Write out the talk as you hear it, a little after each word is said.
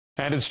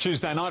And it's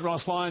Tuesday night.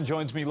 Ross Lyon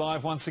joins me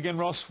live once again.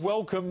 Ross,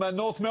 welcome.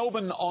 North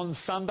Melbourne on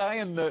Sunday,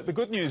 and the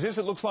good news is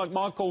it looks like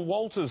Michael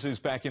Walters is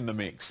back in the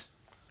mix.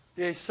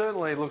 Yeah, he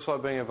certainly looks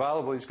like being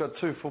available. He's got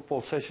 2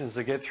 football sessions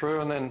to get through,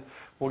 and then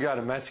we'll go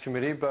to match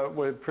committee, but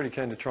we're pretty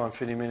keen to try and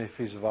fit him in if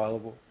he's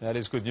available. That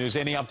is good news.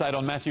 Any update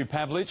on Matthew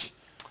Pavlich?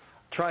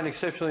 Trained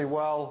exceptionally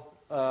well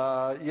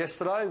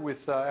yesterday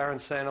with Aaron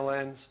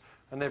Sandilands,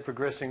 and they're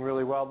progressing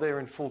really well.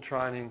 They're in full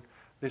training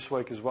this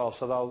week as well,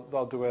 so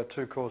they'll do our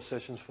 2 course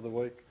sessions for the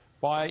week.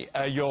 By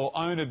your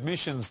own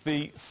admissions,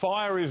 the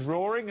fire is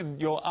roaring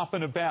and you're up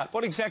and about.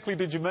 What exactly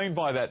did you mean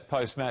by that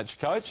post-match,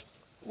 Coach?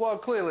 Well,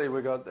 clearly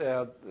we've got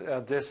our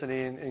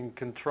destiny in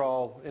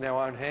control in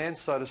our own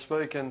hands, so to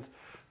speak, and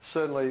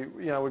certainly,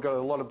 you know, we've got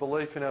a lot of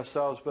belief in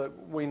ourselves, but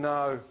we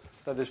know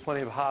that there's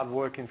plenty of hard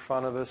work in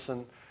front of us,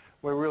 and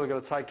we've really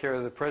got to take care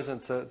of the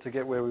present to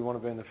get where we want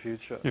to be in the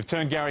future. You've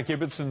turned Garrick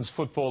Ibbetson's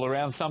football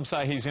around. Some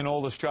say he's in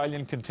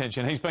all-Australian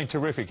contention. He's been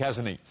terrific,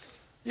 hasn't he?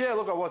 Yeah,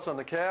 look, I watched on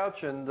the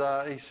couch, and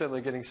he's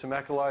certainly getting some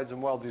accolades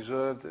and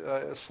well-deserved.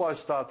 A slow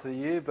start to the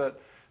year, but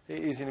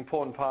he's an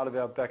important part of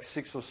our back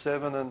 6 or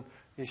 7, and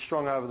he's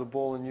strong over the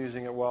ball and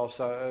using it well.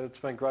 So it's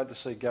been great to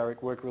see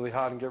Garrick work really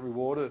hard and get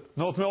rewarded.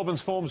 North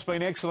Melbourne's form's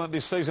been excellent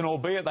this season,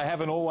 albeit they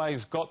haven't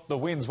always got the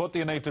wins. What do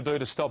you need to do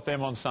to stop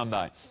them on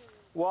Sunday?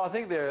 Well, I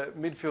think their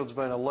midfield's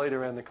been a lead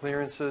around the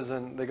clearances,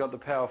 and they've got the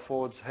power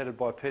forwards headed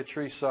by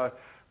Petrie. So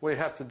we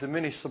have to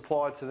diminish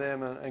supply to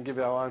them and give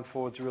our own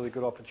forwards a really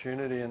good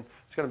opportunity, and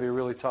it's going to be a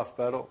really tough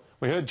battle.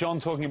 We heard John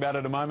talking about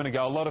it a moment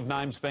ago, a lot of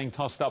names being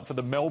tossed up for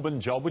the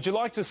Melbourne job. Would you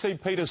like to see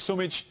Peter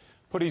Sumich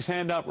put his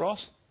hand up,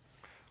 Ross?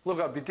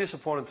 Look, I'd be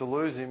disappointed to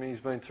lose him.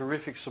 He's been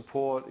terrific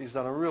support. He's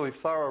done a really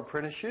thorough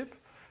apprenticeship,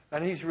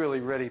 and he's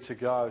really ready to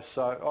go.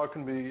 So I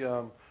can be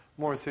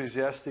more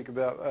enthusiastic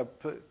about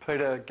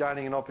Peter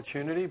gaining an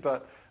opportunity,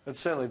 but it'd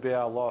certainly be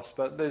our loss.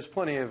 But there's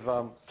plenty of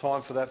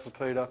time for that for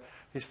Peter.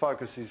 His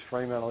focus is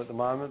Fremantle at the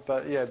moment,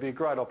 but yeah, it'd be a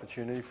great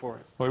opportunity for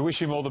him. Well, we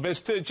wish him all the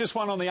best. Just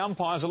one on the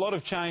umpires, a lot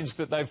of change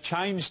that they've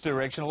changed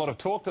direction, a lot of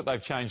talk that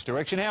they've changed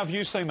direction. How have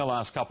you seen the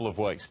last couple of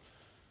weeks?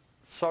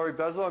 Sorry,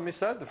 Basil, I missed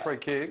that, the free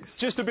kicks.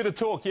 Just a bit of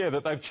talk, yeah,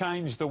 that they've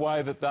changed the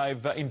way that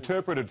they've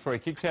interpreted free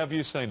kicks. How have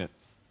you seen it?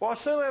 Well, I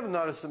certainly haven't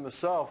noticed it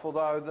myself,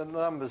 although the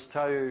numbers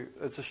tell you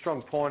it's a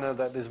strong pointer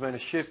that there's been a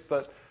shift,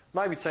 but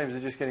maybe teams are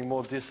just getting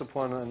more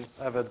disciplined and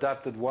have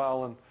adapted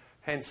well, and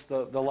hence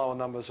the lower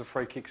numbers of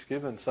free kicks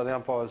given. So the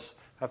umpires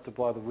have to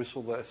blow the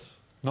whistle less.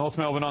 North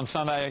Melbourne on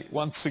Sunday.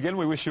 Once again,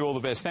 we wish you all the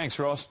best. Thanks,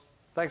 Ross.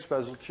 Thanks,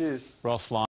 Basil. Cheers. Ross Lyon.